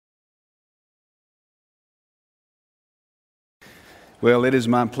Well, it is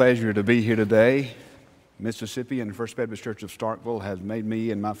my pleasure to be here today. Mississippi and First Baptist Church of Starkville has made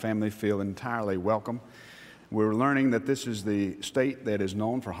me and my family feel entirely welcome. We're learning that this is the state that is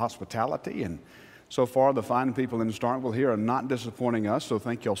known for hospitality, and so far the fine people in Starkville here are not disappointing us, so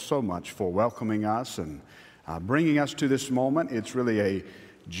thank y'all so much for welcoming us and bringing us to this moment. It's really a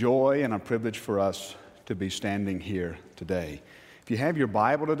joy and a privilege for us to be standing here today. If you have your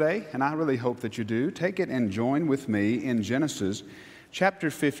Bible today, and I really hope that you do, take it and join with me in Genesis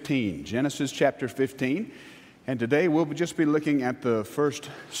chapter 15. Genesis chapter 15. And today we'll just be looking at the first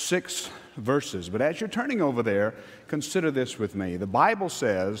 6 verses. But as you're turning over there, consider this with me. The Bible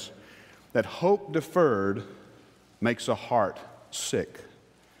says that hope deferred makes a heart sick,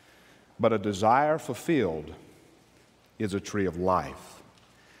 but a desire fulfilled is a tree of life.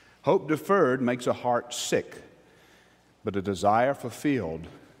 Hope deferred makes a heart sick, but a desire fulfilled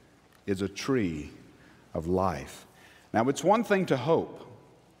is a tree of life. Now, it's one thing to hope.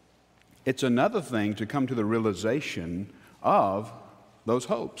 It's another thing to come to the realization of those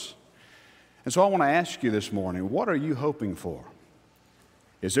hopes. And so I want to ask you this morning, what are you hoping for?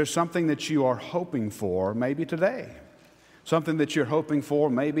 Is there something that you are hoping for maybe today? Something that you're hoping for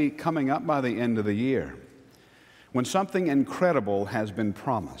maybe coming up by the end of the year? When something incredible has been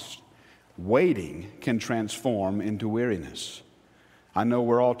promised, waiting can transform into weariness. I know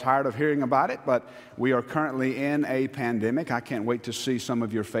we're all tired of hearing about it, but we are currently in a pandemic. I can't wait to see some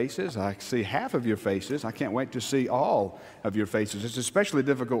of your faces. I see half of your faces. I can't wait to see all of your faces. It's especially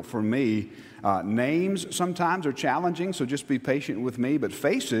difficult for me. Names sometimes are challenging, so just be patient with me. But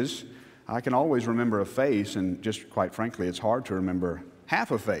faces, I can always remember a face, and just quite frankly, it's hard to remember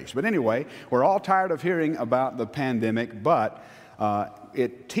half a face. But anyway, we're all tired of hearing about the pandemic, but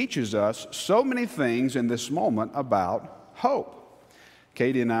it teaches us so many things in this moment about hope.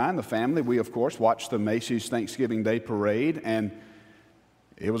 Katie and I and the family, we of course watched the Macy's Thanksgiving Day Parade, and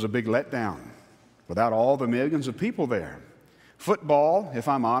it was a big letdown without all the millions of people there. Football, if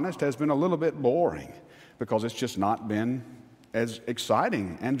I'm honest, has been a little bit boring because it's just not been as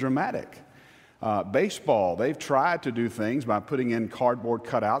exciting and dramatic. Baseball, they've tried to do things by putting in cardboard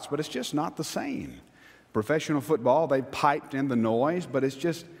cutouts, but it's just not the same. Professional football, they've piped in the noise, but it's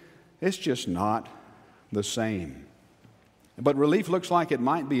just not the same. But relief looks like it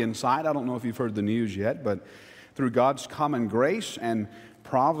might be in sight. I don't know if you've heard the news yet, but through God's common grace and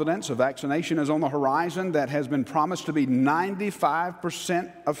providence, a vaccination is on the horizon that has been promised to be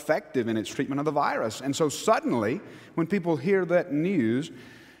 95% effective in its treatment of the virus. And so suddenly, when people hear that news,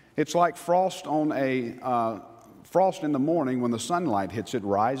 it's like frost in the morning when the sunlight hits it,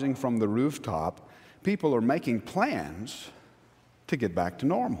 rising from the rooftop. People are making plans to get back to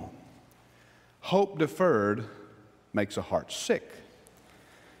normal. Hope deferred makes a heart sick,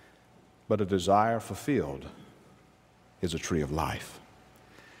 but a desire fulfilled is a tree of life.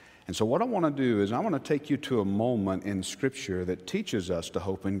 And so what I want to do is I want to take you to a moment in Scripture that teaches us to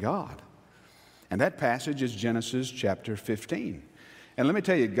hope in God. And that passage is Genesis chapter 15. And let me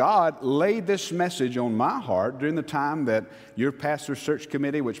tell you, God laid this message on my heart during the time that your pastor search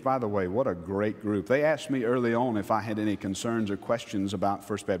committee, which, by the way, what a great group. They asked me early on if I had any concerns or questions about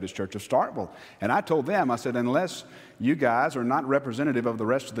First Baptist Church of Starkville. And I told them, I said, unless you guys are not representative of the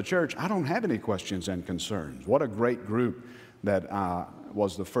rest of the church, I don't have any questions and concerns. What a great group that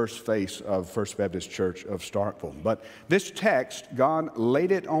was the first face of First Baptist Church of Starkville. But this text, God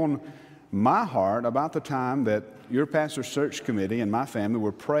laid it on my heart about the time that your pastor search committee and my family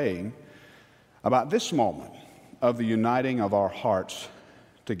were praying about this moment of the uniting of our hearts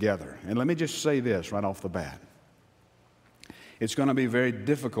together. And let me just say this right off the bat. It's going to be very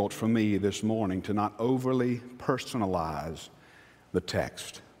difficult for me this morning to not overly personalize the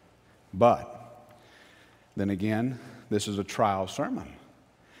text. But then again, this is a trial sermon.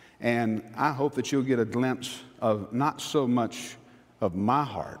 And I hope that you'll get a glimpse of not so much of my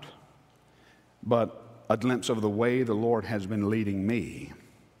heart, but a glimpse of the way the Lord has been leading me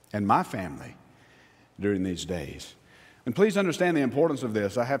and my family during these days. And please understand the importance of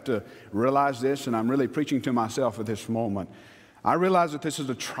this. I have to realize this, and I'm really preaching to myself at this moment. I realize that this is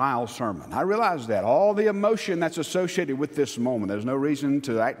a trial sermon. I realize that. All the emotion that's associated with this moment. There's no reason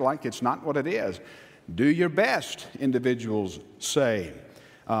to act like it's not what it is. Do your best, individuals say.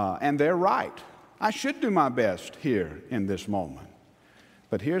 And they're right. I should do my best here in this moment.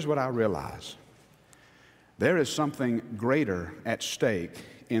 But here's what I realize. There is something greater at stake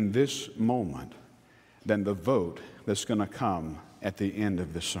in this moment than the vote that's going to come at the end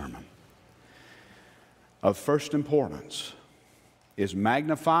of this sermon. Of first importance is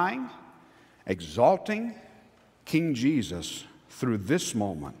magnifying, exalting King Jesus through this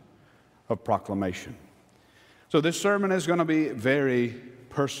moment of proclamation. So this sermon is going to be very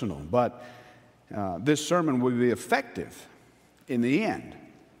personal, but this sermon will be effective in the end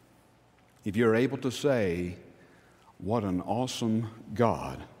if you're able to say, what an awesome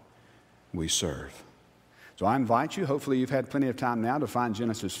God we serve. So I invite you, hopefully you've had plenty of time now to find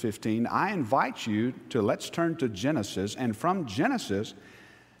Genesis 15. I invite you to let's turn to Genesis, and from Genesis,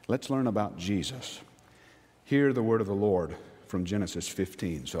 let's learn about Jesus. Hear the word of the Lord from Genesis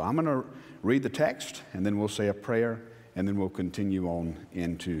 15. So I'm going to read the text, and then we'll say a prayer, and then we'll continue on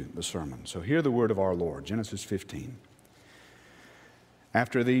into the sermon. So hear the word of our Lord, Genesis 15.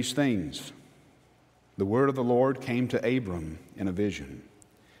 After these things, the word of the Lord came to Abram in a vision.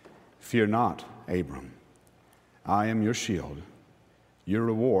 Fear not, Abram. I am your shield. Your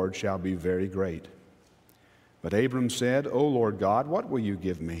reward shall be very great. But Abram said, O Lord God, what will you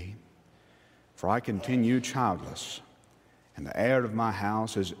give me? For I continue childless, and the heir of my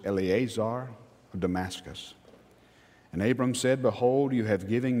house is Eleazar of Damascus. And Abram said, Behold, you have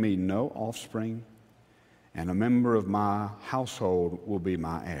given me no offspring, and a member of my household will be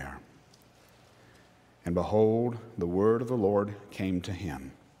my heir. And behold, the word of the Lord came to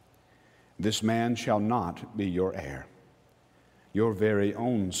him. This man shall not be your heir. Your very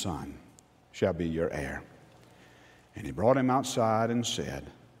own son shall be your heir. And he brought him outside and said,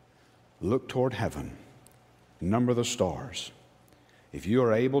 Look toward heaven, number the stars. If you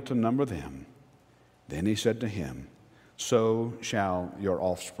are able to number them, then he said to him, So shall your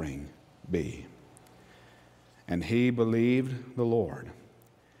offspring be. And he believed the Lord,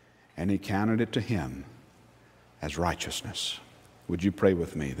 and he counted it to him as righteousness. Would you pray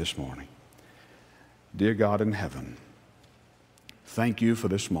with me this morning? Dear God in heaven, thank you for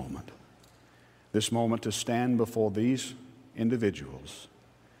this moment to stand before these individuals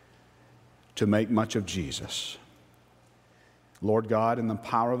to make much of Jesus. Lord God, in the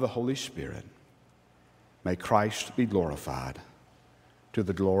power of the Holy Spirit, may Christ be glorified to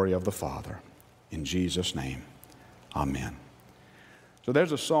the glory of the Father. In Jesus' name, amen. So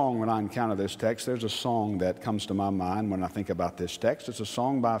there's a song when I encounter this text. There's a song that comes to my mind when I think about this text. It's a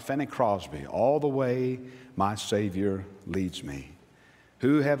song by Fanny Crosby, All the Way My Savior Leads Me.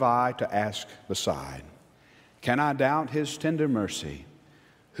 Who have I to ask beside? Can I doubt his tender mercy?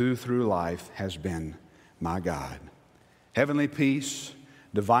 Who through life has been my guide? Heavenly peace,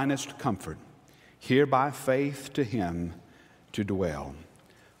 divinest comfort, here by faith to him to dwell.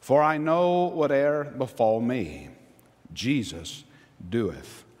 For I know whate'er befall me, Jesus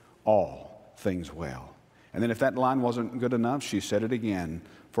doeth all things well. And then if that line wasn't good enough, she said it again.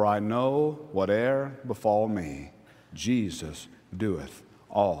 For I know whate'er befall me, Jesus doeth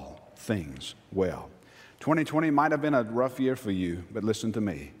all things well. 2020 might have been a rough year for you, but listen to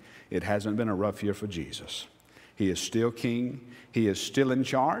me. It hasn't been a rough year for Jesus. He is still King. He is still in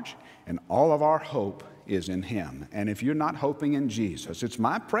charge, and all of our hope is in him. And if you're not hoping in Jesus, it's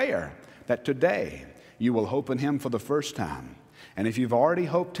my prayer that today you will hope in him for the first time. And if you've already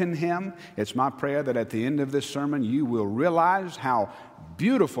hoped in him, it's my prayer that at the end of this sermon you will realize how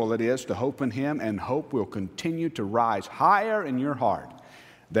beautiful it is to hope in him, and hope will continue to rise higher in your heart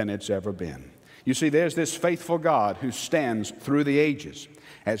than it's ever been. You see, there's this faithful God who stands through the ages.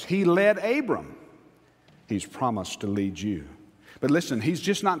 As he led Abram, he's promised to lead you. But listen, he's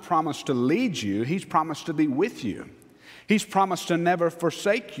just not promised to lead you, he's promised to be with you. He's promised to never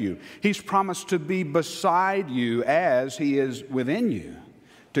forsake you. He's promised to be beside you as he is within you,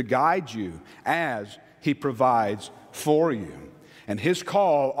 to guide you as he provides for you. And his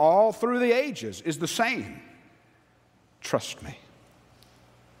call all through the ages is the same. Trust me.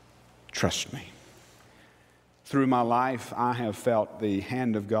 Trust me. Through my life, I have felt the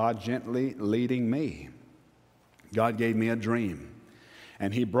hand of God gently leading me. God gave me a dream,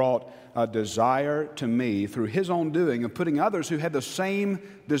 and he brought a desire to me through his own doing of putting others who had the same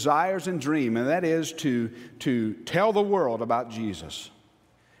desires and dream, and that is to tell the world about Jesus.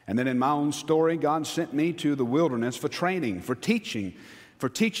 And then in my own story, God sent me to the wilderness for training, for teaching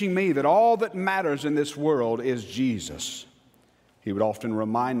me that all that matters in this world is Jesus. He would often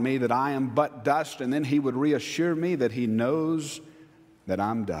remind me that I am but dust, and then he would reassure me that he knows that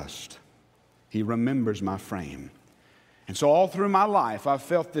I'm dust. He remembers my frame. And so all through my life, I've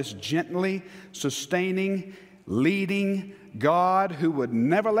felt this gently sustaining, leading God who would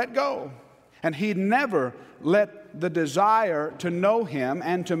never let go. And he'd never let the desire to know him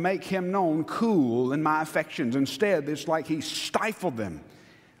and to make him known cool in my affections. Instead, it's like he stifled them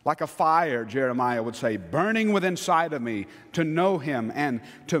Like a fire, Jeremiah would say, burning within inside of me to know Him and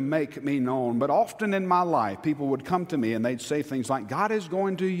to make me known. But often in my life, people would come to me and they'd say things like, God is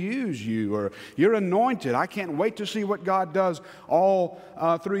going to use you, or you're anointed. I can't wait to see what God does all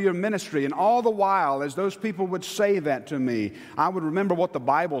through your ministry. And all the while, as those people would say that to me, I would remember what the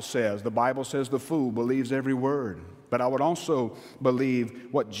Bible says. The Bible says the fool believes every word. But I would also believe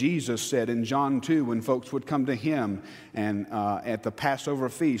what Jesus said in John 2 when folks would come to Him and at the Passover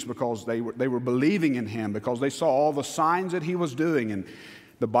feast because they were believing in Him, because they saw all the signs that He was doing. And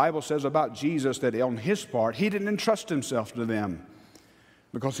the Bible says about Jesus that on His part, He didn't entrust Himself to them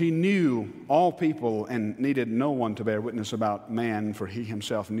because He knew all people and needed no one to bear witness about man, for He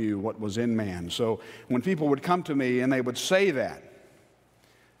Himself knew what was in man. So when people would come to me and they would say that,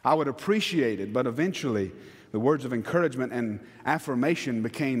 I would appreciate it, but eventually the words of encouragement and affirmation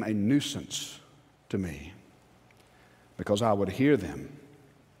became a nuisance to me because I would hear them,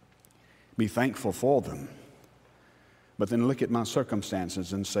 be thankful for them, but then look at my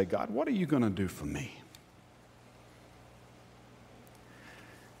circumstances and say, God, what are you going to do for me?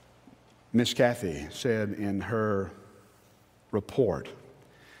 Miss Kathy said in her report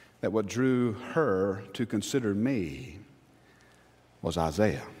that what drew her to consider me was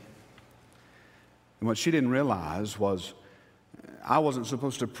Isaiah. And what she didn't realize was I wasn't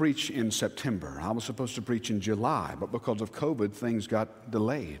supposed to preach in September. I was supposed to preach in July, but because of COVID, things got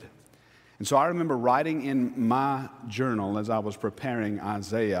delayed. And so I remember writing in my journal as I was preparing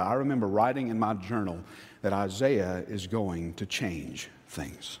Isaiah, I remember writing in my journal that Isaiah is going to change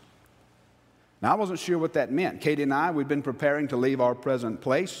things. Now, I wasn't sure what that meant. Katie and I, we'd been preparing to leave our present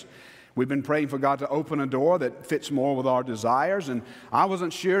place. We've been praying for God to open a door that fits more with our desires, and I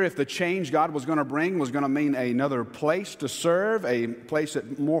wasn't sure if the change God was going to bring was going to mean another place to serve, a place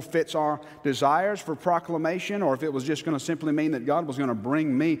that more fits our desires for proclamation, or if it was just going to simply mean that God was going to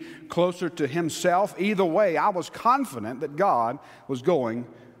bring me closer to Himself. Either way, I was confident that God was going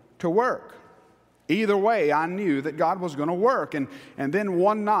to work. Either way, I knew that God was going to work. And then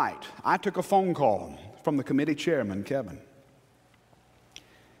one night, I took a phone call from the committee chairman, Kevin,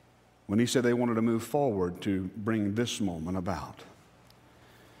 when he said they wanted to move forward to bring this moment about.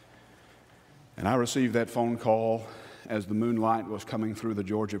 And I received that phone call as the moonlight was coming through the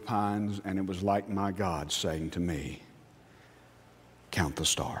Georgia pines, and it was like my God saying to me, count the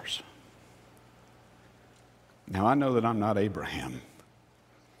stars. Now, I know that I'm not Abraham,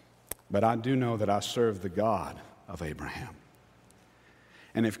 but I do know that I serve the God of Abraham.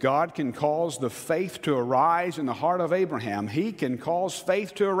 And if God can cause the faith to arise in the heart of Abraham, He can cause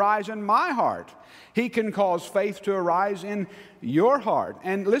faith to arise in my heart. He can cause faith to arise in your heart.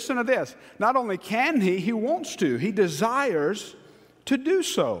 And listen to this. Not only can He wants to. He desires to do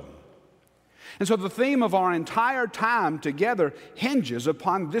so. And so the theme of our entire time together hinges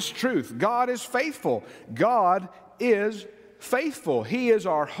upon this truth. God is faithful. God is faithful. He is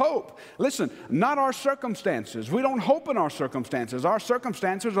our hope. Listen, not our circumstances. We don't hope in our circumstances. Our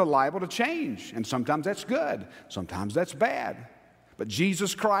circumstances are liable to change. And sometimes that's good. Sometimes that's bad. But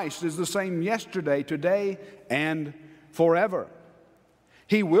Jesus Christ is the same yesterday, today, and forever.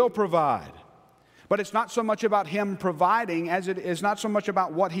 He will provide. But it's not so much about Him providing as it is not so much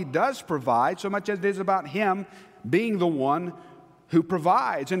about what He does provide, so much as it is about Him being the one who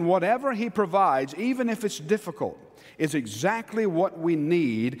provides. And whatever He provides, even if it's difficult, is exactly what we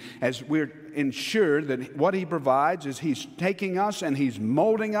need as we're ensured that what He provides is He's taking us and He's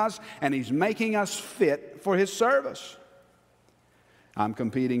molding us and He's making us fit for His service. I'm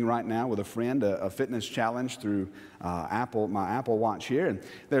competing right now with a friend, a fitness challenge through my Apple Watch here. And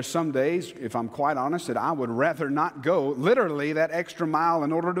there's some days, if I'm quite honest, that I would rather not go literally that extra mile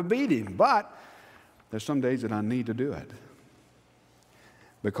in order to beat him. But there's some days that I need to do it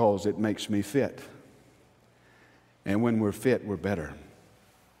because it makes me fit. And when we're fit, we're better.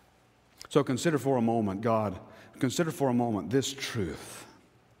 So consider for a moment this truth.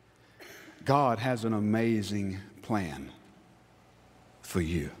 God has an amazing plan for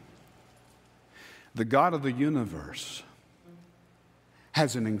you. The God of the universe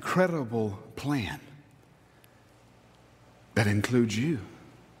has an incredible plan that includes you.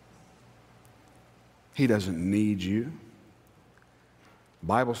 He doesn't need you. The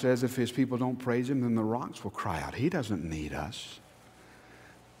Bible says if His people don't praise Him, then the rocks will cry out. He doesn't need us,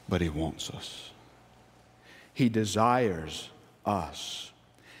 but He wants us. He desires us.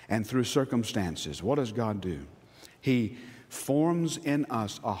 And through circumstances, what does God do? He forms in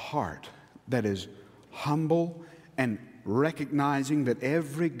us a heart that is humble and recognizing that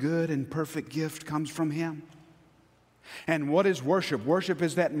every good and perfect gift comes from Him. And what is worship? Worship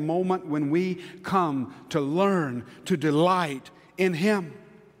is that moment when we come to learn to delight in Him.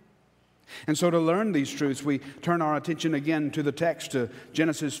 And so to learn these truths, we turn our attention again to the text, to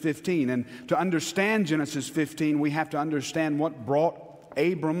Genesis 15. And to understand Genesis 15, we have to understand what brought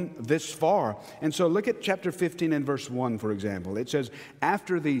Abram this far. And so look at chapter 15 and verse 1, for example. It says,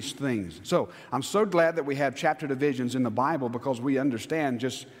 after these things. So I'm so glad that we have chapter divisions in the Bible, because we understand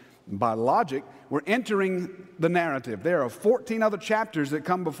just by logic, we're entering the narrative. There are 14 other chapters that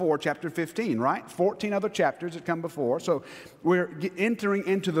come before chapter 15, right? 14 other chapters that come before. So we're entering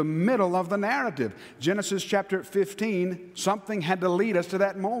into the middle of the narrative. Genesis chapter 15, something had to lead us to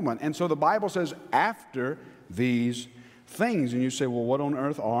that moment. And so the Bible says, after these things. And you say, well, what on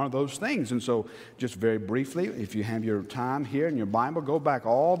earth are those things? And so just very briefly, if you have your time here in your Bible, go back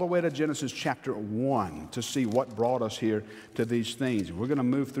all the way to Genesis chapter 1 to see what brought us here to these things. We're going to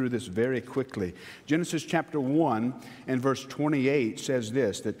move through this very quickly. Genesis chapter 1 and verse 28 says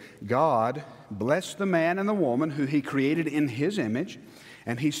this, that God blessed the man and the woman who he created in his image,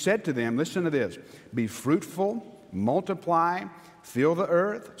 and he said to them, listen to this, be fruitful, multiply, fill the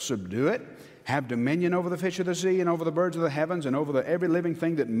earth, subdue it, have dominion over the fish of the sea and over the birds of the heavens and over every living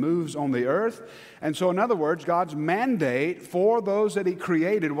thing that moves on the earth. And so in other words, God's mandate for those that he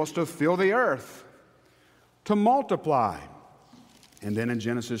created was to fill the earth, to multiply. And then in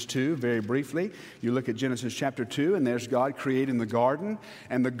Genesis 2, very briefly, you look at Genesis chapter 2, and there's God creating the garden,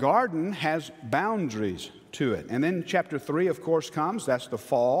 and the garden has boundaries to it. And then chapter 3, of course, comes. That's the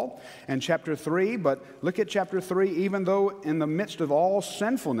fall. And chapter 3, but look at chapter 3, even though in the midst of all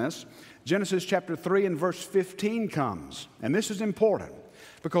sinfulness, Genesis chapter 3 and verse 15 comes. And this is important,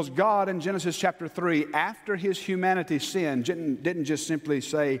 because God in Genesis chapter 3, after his humanity sinned, didn't just simply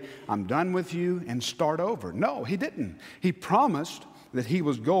say, I'm done with you and start over. No, he didn't. He promised that he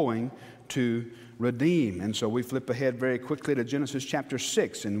was going to redeem. And so we flip ahead very quickly to Genesis chapter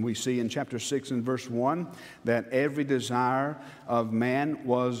 6, and we see in chapter 6 and verse 1 that every desire of man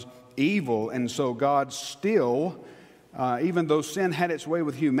was evil. And so God still, even though sin had its way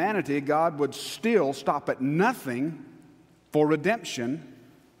with humanity, God would still stop at nothing for redemption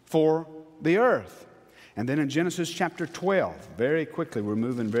for the earth. And then in Genesis chapter 12, very quickly, we're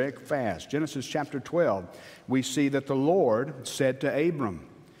moving very fast. Genesis chapter 12, we see that the Lord said to Abram,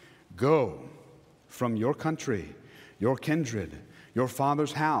 go from your country, your kindred, your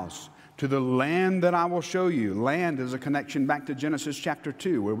father's house, to the land that I will show you. Land is a connection back to Genesis chapter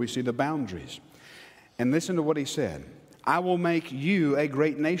 2, where we see the boundaries. And listen to what he said. I will make you a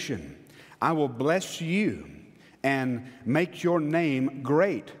great nation. I will bless you and make your name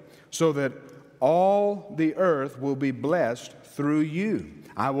great, so that all the earth will be blessed through you.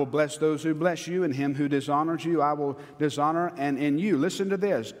 I will bless those who bless you, and him who dishonors you I will dishonor. And in you, listen to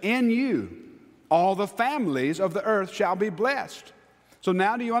this, in you all the families of the earth shall be blessed. So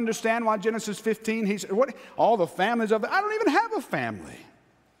now do you understand why Genesis 15, he said, what? All the families of the, I don't even have a family.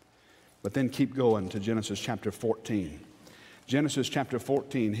 But then keep going to Genesis chapter 14. Genesis chapter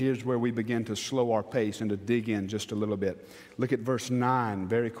 14, here's where we begin to slow our pace and to dig in just a little bit. Look at verse 9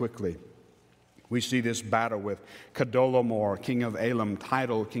 very quickly. We see this battle with Chedorlaomer, king of Elam,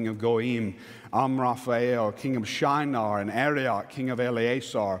 Tidal, king of Goim, Amraphel, king of Shinar, and Arioch, king of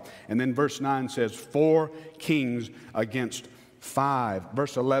Eleazar. And then verse 9 says, 4 kings against 5.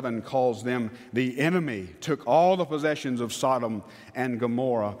 Verse 11 calls them the enemy, took all the possessions of Sodom and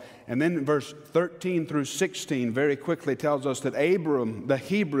Gomorrah. And then verse 13 through 16 very quickly tells us that Abram, the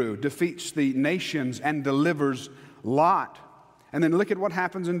Hebrew, defeats the nations and delivers Lot. And then look at what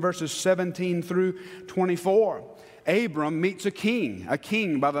happens in verses 17 through 24. Abram meets a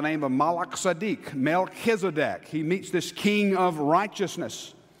king by the name of Melchizedek. He meets this king of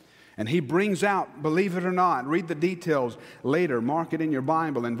righteousness. And he brings out, believe it or not, read the details later, mark it in your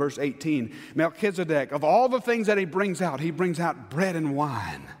Bible in verse 18. Melchizedek, of all the things that he brings out bread and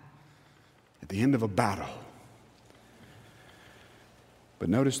wine at the end of a battle. But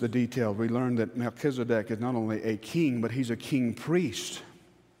notice the detail. We learn that Melchizedek is not only a king, but he's a king priest.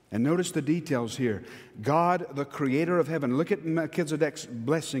 And notice the details here. God, the creator of heaven. Look at Melchizedek's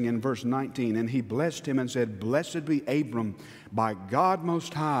blessing in verse 19. And he blessed him and said, blessed be Abram by God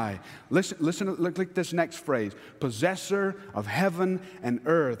Most High. Listen, look at this next phrase. Possessor of heaven and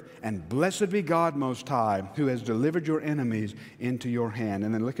earth. And blessed be God Most High, who has delivered your enemies into your hand.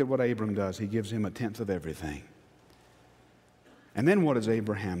 And then look at what Abram does. He gives him 1/10 of everything. And then what does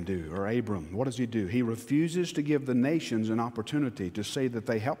Abraham do, or Abram? What does he do? He refuses to give the nations an opportunity to say that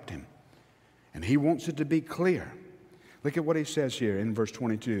they helped him. And he wants it to be clear. Look at what he says here in verse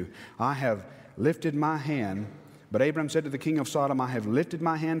 22. I have lifted my hand, but Abram said to the king of Sodom, I have lifted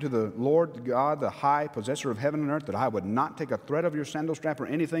my hand to the Lord God, the high possessor of heaven and earth, that I would not take a thread of your sandal strap or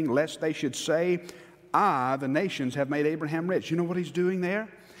anything, lest they should say, I, the nations, have made Abraham rich. You know what he's doing there?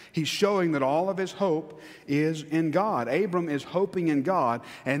 He's showing that all of his hope is in God. Abram is hoping in God,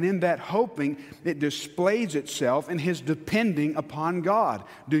 and in that hoping, it displays itself in his depending upon God.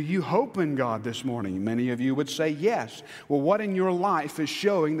 Do you hope in God this morning? Many of you would say yes. Well, what in your life is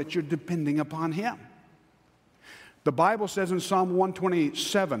showing that you're depending upon Him? The Bible says in Psalm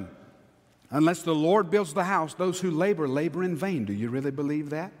 127, unless the Lord builds the house, those who labor, labor in vain. Do you really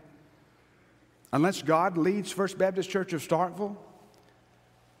believe that? Unless God leads First Baptist Church of Starkville,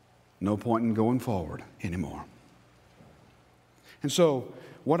 no point in going forward anymore. And so,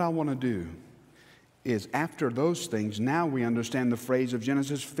 what I want to do is, after those things, now we understand the phrase of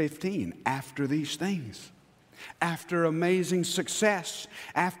Genesis 15, after these things. After amazing success,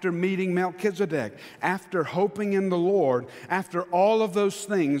 after meeting Melchizedek, after hoping in the Lord, after all of those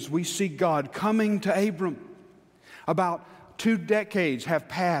things, we see God coming to Abram. About 2 decades have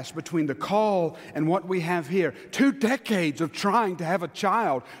passed between the call and what we have here. 2 decades of trying to have a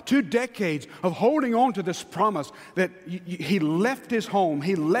child. 2 decades of holding on to this promise that he left his home,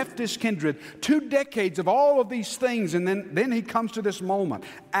 he left his kindred. 2 decades of all of these things, and then he comes to this moment.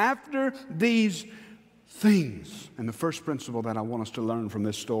 After these things, and the first principle that I want us to learn from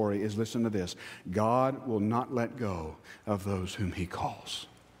this story is, listen to this: God will not let go of those whom He calls.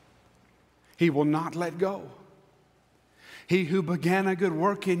 He will not let go. He who began a good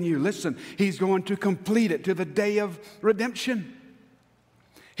work in you, listen, He's going to complete it to the day of redemption.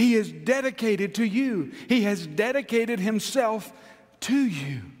 He is dedicated to you. He has dedicated Himself to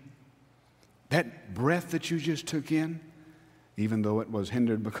you. That breath that you just took in, even though it was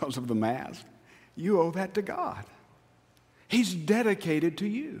hindered because of the mask, you owe that to God. He's dedicated to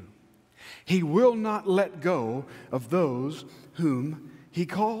you. He will not let go of those whom He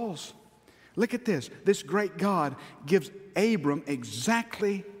calls. Look at this. This great God gives Abram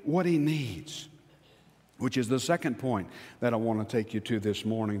exactly what he needs, which is the second point that I want to take you to this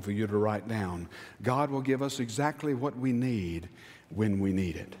morning for you to write down. God will give us exactly what we need when we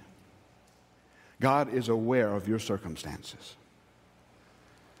need it. God is aware of your circumstances.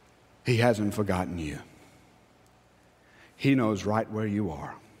 He hasn't forgotten you. He knows right where you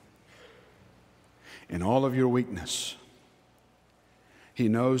are. In all of your weakness, He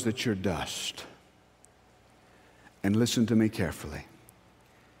knows that you're dust. And listen to me carefully.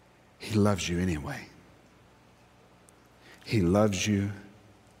 He loves you anyway. He loves you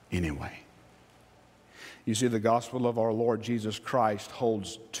anyway. You see, the gospel of our Lord Jesus Christ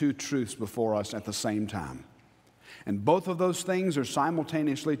holds 2 truths before us at the same time. And both of those things are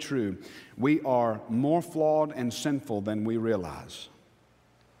simultaneously true. We are more flawed and sinful than we realize.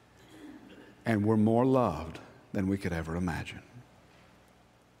 And we're more loved than we could ever imagine.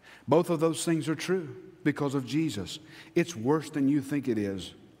 Both of those things are true because of Jesus. It's worse than you think it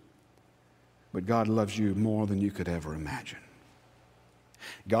is. But God loves you more than you could ever imagine.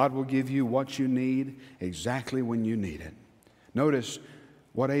 God will give you what you need exactly when you need it. Notice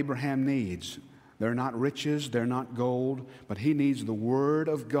what Abraham needs. They're not riches, they're not gold, but he needs the Word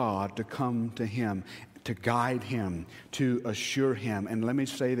of God to come to him, to guide him, to assure him. And let me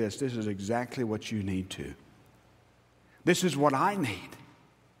say this is exactly what you need too. This is what I need.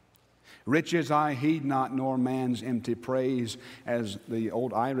 Riches I heed not, nor man's empty praise, as the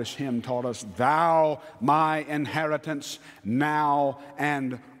old Irish hymn taught us, Thou my inheritance, now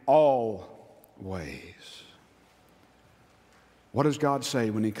and always. What does God say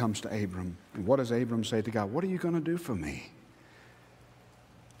when He comes to Abram? And what does Abram say to God? What are you going to do for me?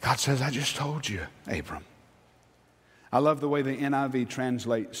 God says, I just told you, Abram. I love the way the NIV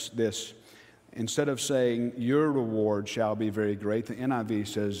translates this. Instead of saying, your reward shall be very great, the NIV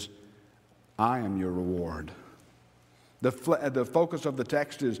says, I am your reward. The focus of the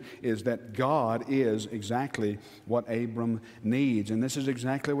text is that God is exactly what Abram needs. And this is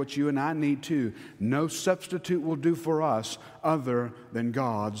exactly what you and I need too. No substitute will do for us other than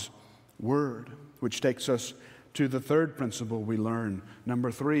God's Word. Which takes us to the third principle we learn.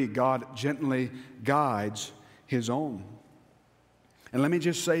 Number 3, God gently guides His own. And let me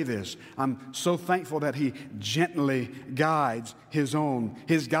just say this. I'm so thankful that He gently guides His own.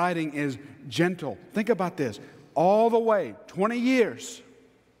 His guiding is gentle. Think about this. All the way, 20 years.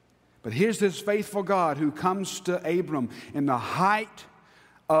 But here's this faithful God who comes to Abram in the height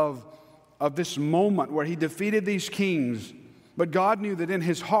of this moment where he defeated these kings. But God knew that in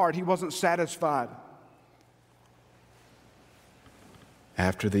his heart he wasn't satisfied.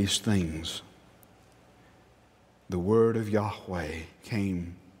 After these things, the word of Yahweh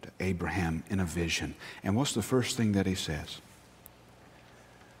came to Abraham in a vision. And what's the first thing that He says?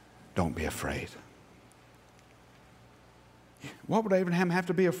 Don't be afraid. What would Abraham have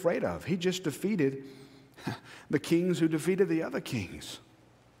to be afraid of? He just defeated the kings who defeated the other kings.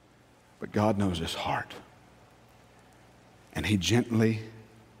 But God knows his heart. And he gently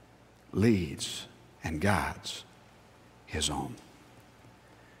leads and guides his own.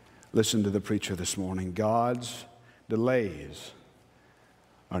 Listen to the preacher this morning. God's delays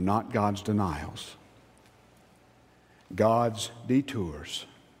are not God's denials. God's detours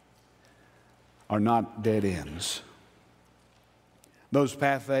are not dead ends. Those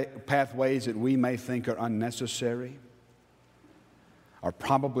pathways that we may think are unnecessary are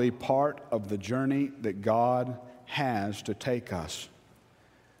probably part of the journey that God has to take us,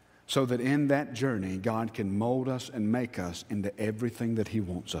 so that in that journey God can mold us and make us into everything that he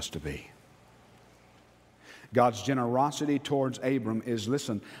wants us to be. God's generosity towards Abram is,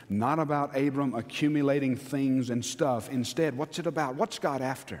 listen, not about Abram accumulating things and stuff. Instead, what's it about? What's God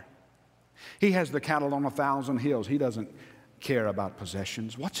after? He has the cattle on 1,000 hills. He doesn't care about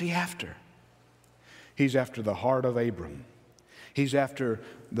possessions. What's he after? He's after the heart of Abram. He's after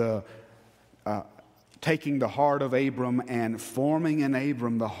taking the heart of Abram and forming in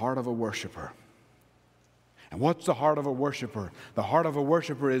Abram the heart of a worshiper. And what's the heart of a worshiper? The heart of a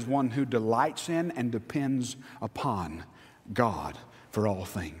worshiper is one who delights in and depends upon God for all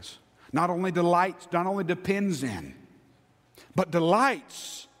things. Not only delights, not only depends in, but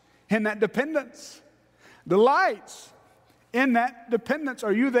delights in that dependence. Delights in that dependence.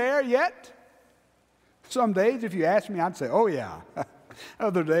 Are you there yet? Some days, if you ask me, I'd say, oh yeah.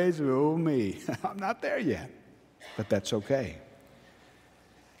 Other days, oh me. I'm not there yet. But that's okay.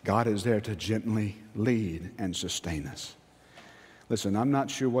 God is there to gently lead and sustain us. Listen, I'm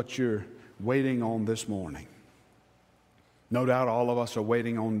not sure what you're waiting on this morning. No doubt all of us are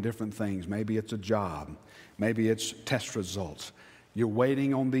waiting on different things. Maybe it's a job. Maybe it's test results. You're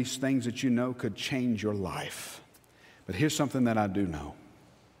waiting on these things that you know could change your life. But here's something that I do know.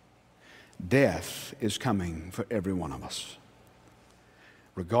 Death is coming for every one of us.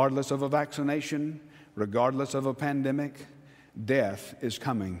 Regardless of a vaccination, regardless of a pandemic, death is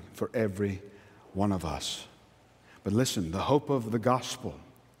coming for every one of us. But listen, the hope of the gospel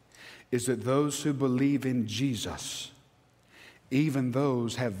is that those who believe in Jesus, even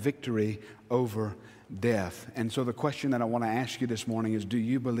those have victory over death. And so the question that I want to ask you this morning is, do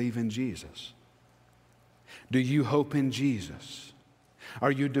you believe in Jesus? Do you hope in Jesus?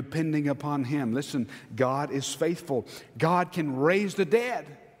 Are you depending upon him? Listen, God is faithful. God can raise the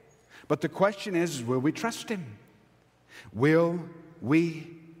dead. But the question is, will we trust him? Will we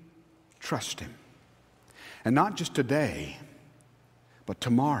trust him? And not just today, but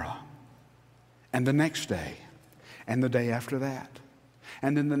tomorrow, and the next day, and the day after that,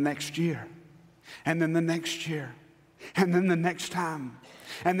 and then the next year, and then the next year, and then the next time,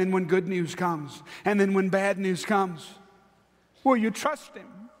 and then when good news comes, and then when bad news comes. Will you trust him?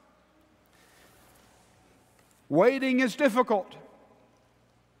 Waiting is difficult.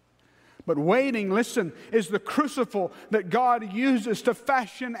 But waiting, listen, is the crucible that God uses to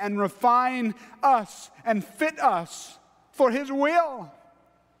fashion and refine us and fit us for his will.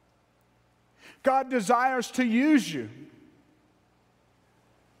 God desires to use you.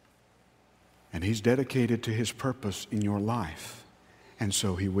 And he's dedicated to his purpose in your life. And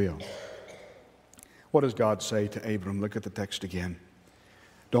so he will. What does God say to Abram? Look at the text again.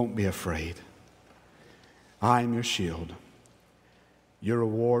 Don't be afraid. I am your shield. Your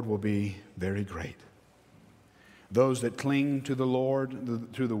reward will be very great. Those that cling to the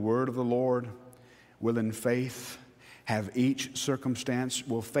Lord, to the word of the Lord, will in faith have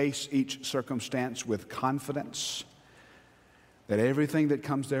will face each circumstance with confidence that everything that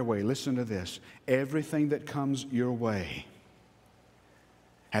comes their way, listen to this, everything that comes your way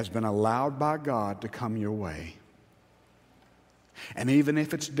has been allowed by God to come your way. And even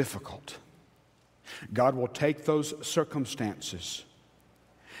if it's difficult, God will take those circumstances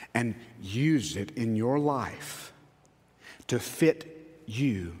and use it in your life to fit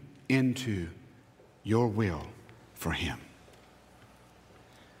you into your will for him.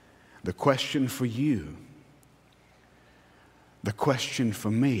 The question for you, the question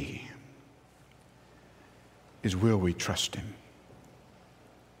for me is, will we trust him?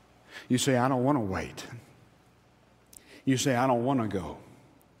 You say, I don't want to wait. You say, I don't want to go.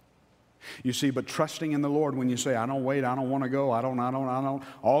 You see, but trusting in the Lord, when you say, I don't wait, I don't want to go, I don't,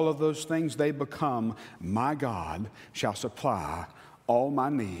 all of those things, they become, my God shall supply all my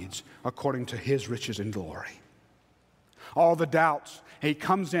needs according to his riches and glory. All the doubts, he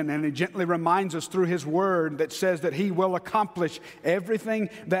comes in and he gently reminds us through his word that says that he will accomplish everything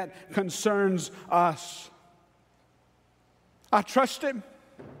that concerns us. I trust him.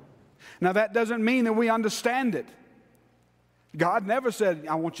 Now, that doesn't mean that we understand it. God never said,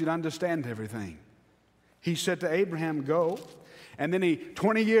 I want you to understand everything. He said to Abraham, go. And then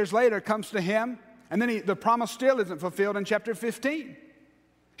 20 years later, comes to him. And then the promise still isn't fulfilled in chapter 15.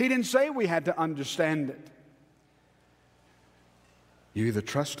 He didn't say we had to understand it. You either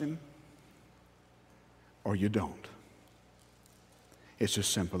trust him or you don't. It's as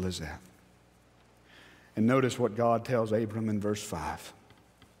simple as that. And notice what God tells Abram in verse 5.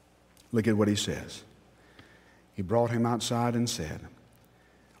 Look at what he says. He brought him outside and said,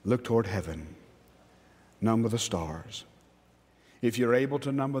 look toward heaven, number the stars. If you're able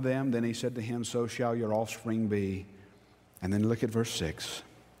to number them, then he said to him, so shall your offspring be. And then look at verse 6.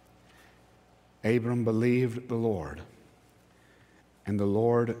 Abram believed the Lord, and the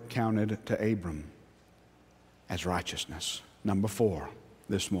Lord counted to Abram as righteousness. Number 4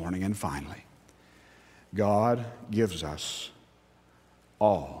 this morning, and finally, God gives us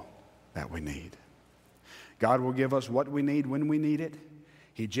all that we need. God will give us what we need when we need it.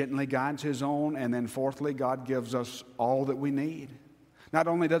 He gently guides his own. And then fourthly, God gives us all that we need. Not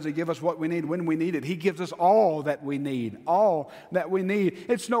only does he give us what we need when we need it, he gives us all that we need. All that we need.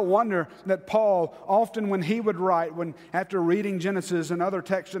 It's no wonder that Paul, often when he would write, after reading Genesis and other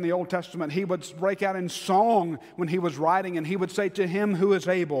texts in the Old Testament, he would break out in song when he was writing, and he would say, to him who is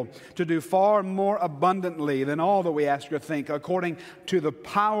able to do far more abundantly than all that we ask or think, according to the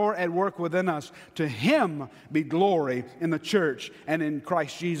power at work within us, to him be glory in the church and in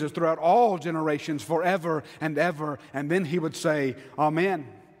Christ Jesus throughout all generations, forever and ever. And then he would say, Amen.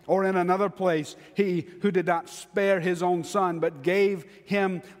 Or in another place, he who did not spare his own son, but gave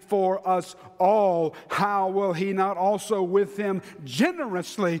him for us all, how will he not also with him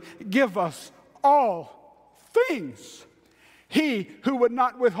generously give us all things? He who would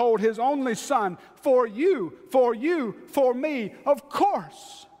not withhold his only son for you, for me, of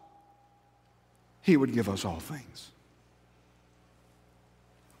course, he would give us all things.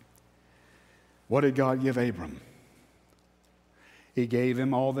 What did God give Abram? He gave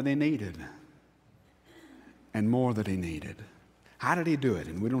him all that he needed and more that he needed. How did he do it?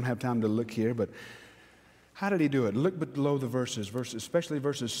 And we don't have time to look here, but how did he do it? Look below the verses, especially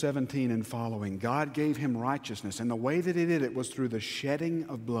verses 17 and following. God gave him righteousness, and the way that he did it was through the shedding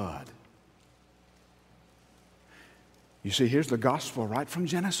of blood. You see, here's the gospel right from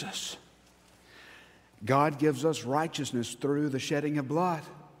Genesis. God gives us righteousness through the shedding of blood.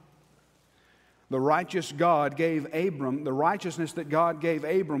 The righteous God gave Abram, the righteousness that God gave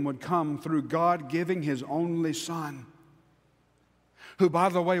Abram would come through God giving his only son, who, by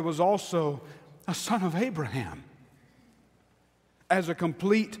the way, was also a son of Abraham. As a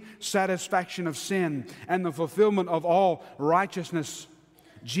complete satisfaction of sin and the fulfillment of all righteousness,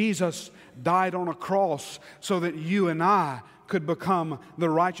 Jesus died on a cross so that you and I could become the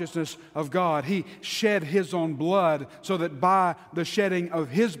righteousness of God. He shed his own blood so that by the shedding of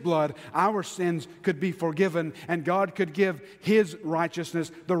his blood, our sins could be forgiven and God could give his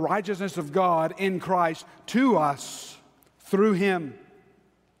righteousness, the righteousness of God in Christ, to us through him.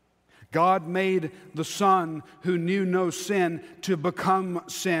 God made the Son who knew no sin to become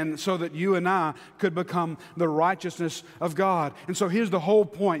sin so that you and I could become the righteousness of God. And so here's the whole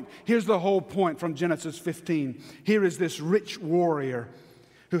point. Here's the whole point from Genesis 15. Here is this rich warrior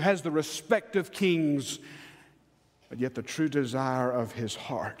who has the respect of kings, but yet the true desire of his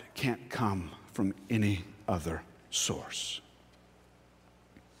heart can't come from any other source.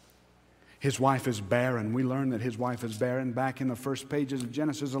 His wife is barren. We learn that his wife is barren back in the first pages of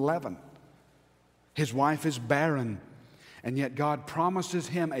Genesis 11. His wife is barren, and yet God promises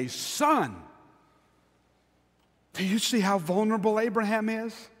him a son. Do you see how vulnerable Abraham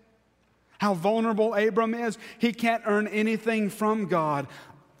is? How vulnerable Abram is? He can't earn anything from God.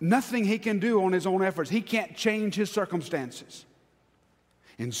 Nothing he can do on his own efforts. He can't change his circumstances.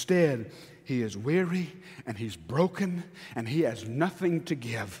 Instead, he is weary and he's broken and he has nothing to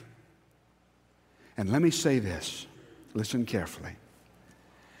give. And let me say this, listen carefully.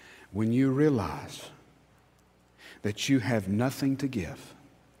 When you realize that you have nothing to give,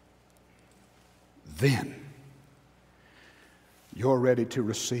 then you're ready to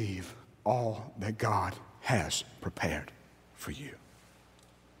receive all that God has prepared for you.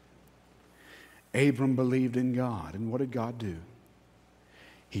 Abram believed in God, and what did God do?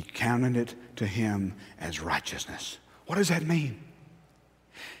 He counted it to him as righteousness. What does that mean?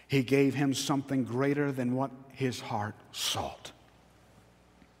 He gave him something greater than what his heart sought.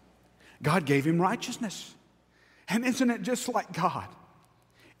 God gave him righteousness. And isn't it just like God?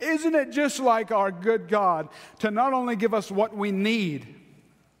 Isn't it just like our good God to not only give us what we need,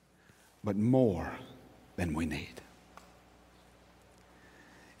 but more than we need?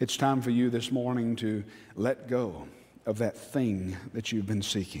 It's time for you this morning to let go of that thing that you've been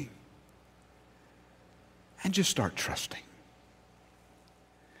seeking. and just start trusting.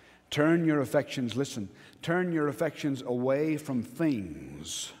 Turn your affections, listen, turn your affections away from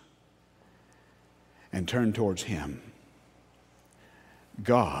things and turn towards Him.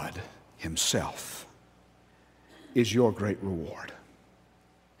 God Himself is your great reward,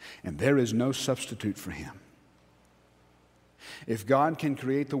 and there is no substitute for Him. If God can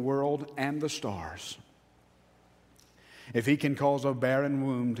create the world and the stars, if He can cause a barren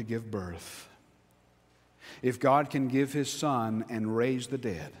womb to give birth, if God can give His Son and raise the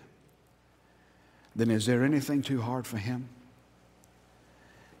dead, then is there anything too hard for Him?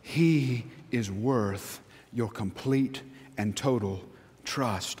 He is worth your complete and total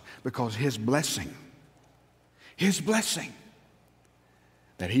trust, because His blessing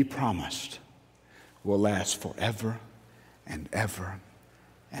that He promised will last forever and ever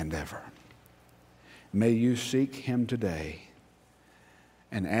and ever. May you seek Him today,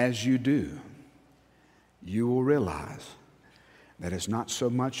 and as you do, you will realize that it's not so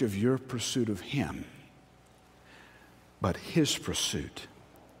much of your pursuit of Him, but His pursuit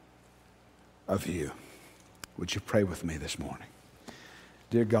of you. Would you pray with me this morning?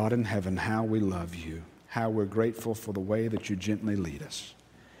 Dear God in heaven, how we love You, how we're grateful for the way that You gently lead us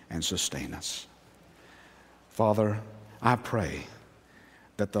and sustain us. Father, I pray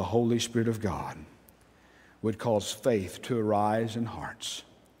that the Holy Spirit of God would cause faith to arise in hearts.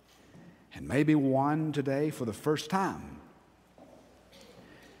 And maybe one today for the first time,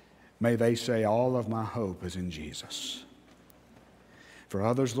 may they say, all of my hope is in Jesus. For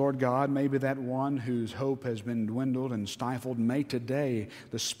others, Lord God, maybe that one whose hope has been dwindled and stifled, may today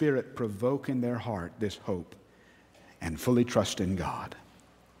the Spirit provoke in their heart this hope and fully trust in God.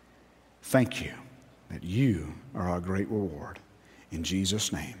 Thank You that You are our great reward. In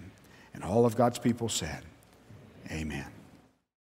Jesus' name. And all of God's people said, amen.